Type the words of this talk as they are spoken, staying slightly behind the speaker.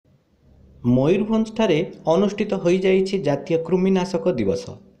ମୟୂରଭଞ୍ଜଠାରେ ଅନୁଷ୍ଠିତ ହୋଇଯାଇଛି ଜାତୀୟ କୃମିନାଶକ ଦିବସ।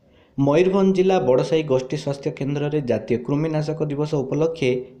 ମୟୂରଭଞ୍ଜ ଜିଲ୍ଲା ବଡ଼ସାହି ଗୋଷ୍ଠୀ ସ୍ୱାସ୍ଥ୍ୟ କେନ୍ଦ୍ରରେ ଜାତୀୟ କୃମିନାଶକ ଦିବସ ଉପଲକ୍ଷେ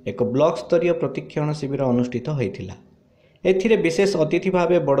ଏକ ବ୍ଲକ ସ୍ତରୀୟ ପ୍ରଶିକ୍ଷଣ ଶିବିର ଅନୁଷ୍ଠିତ ହୋଇଥିଲା। ଏଥିରେ ବିଶେଷ ଅତିଥି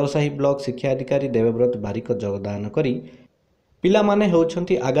ଭାବେ ବଡ଼ସାହି ବ୍ଲକ ଶିକ୍ଷାଧିକାରୀ ଦେବବ୍ରତ ବାରିକ ଯୋଗଦାନ କରି ପିଲାମାନେ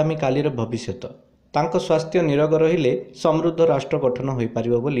ହେଉଛନ୍ତି ଆଗାମୀ କାଲିର ଭବିଷ୍ୟତ। ତାଙ୍କ ସ୍ୱାସ୍ଥ୍ୟ ନିରୋଗ ରହିଲେ ସମୃଦ୍ଧ ରାଷ୍ଟ୍ର ଗଠନ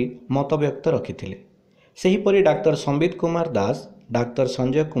ହୋଇପାରିବ ବୋଲି ମତବ୍ୟକ୍ତ ରଖିଥିଲେ। ସେହିପରି ଡାକ୍ତର ସମ୍ବିତ କୁମାର ଦାସ, ଡାକ୍ତର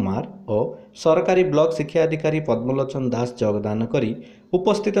ସଞ୍ଜୟ କୁମାର ଓ ସରକାରୀ ବ୍ଲକ ଶିକ୍ଷାଧିକାରୀ ପଦ୍ମଲୋଚନ ଦାସ ଯୋଗଦାନ କରି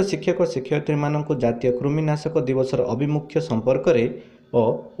ଉପସ୍ଥିତ ଶିକ୍ଷକ ଶିକ୍ଷୟିତ୍ରୀମାନଙ୍କୁ ଜାତୀୟ କୃମିନାଶକ ଦିବସର ଆଭିମୁଖ୍ୟ ସମ୍ପର୍କରେ ଓ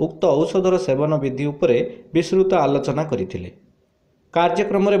ଉକ୍ତ ଔଷଧର ସେବନ ବିଧି ଉପରେ ବିସ୍ତୃତ ଆଲୋଚନା କରିଥିଲେ।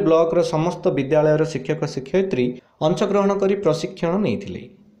 କାର୍ଯ୍ୟକ୍ରମରେ ବ୍ଲକର ସମସ୍ତ ବିଦ୍ୟାଳୟର ଶିକ୍ଷକ ଶିକ୍ଷୟିତ୍ରୀ ଅଂଶଗ୍ରହଣ କରି ପ୍ରଶିକ୍ଷଣ ନେଇଥିଲେ।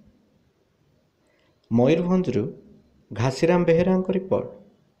 ମୟୂରଭଞ୍ଜରୁ ଘାସିରାମ ବେହେରାଙ୍କ ରିପୋର୍ଟ,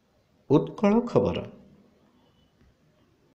 ଉତ୍କଳ ଖବର।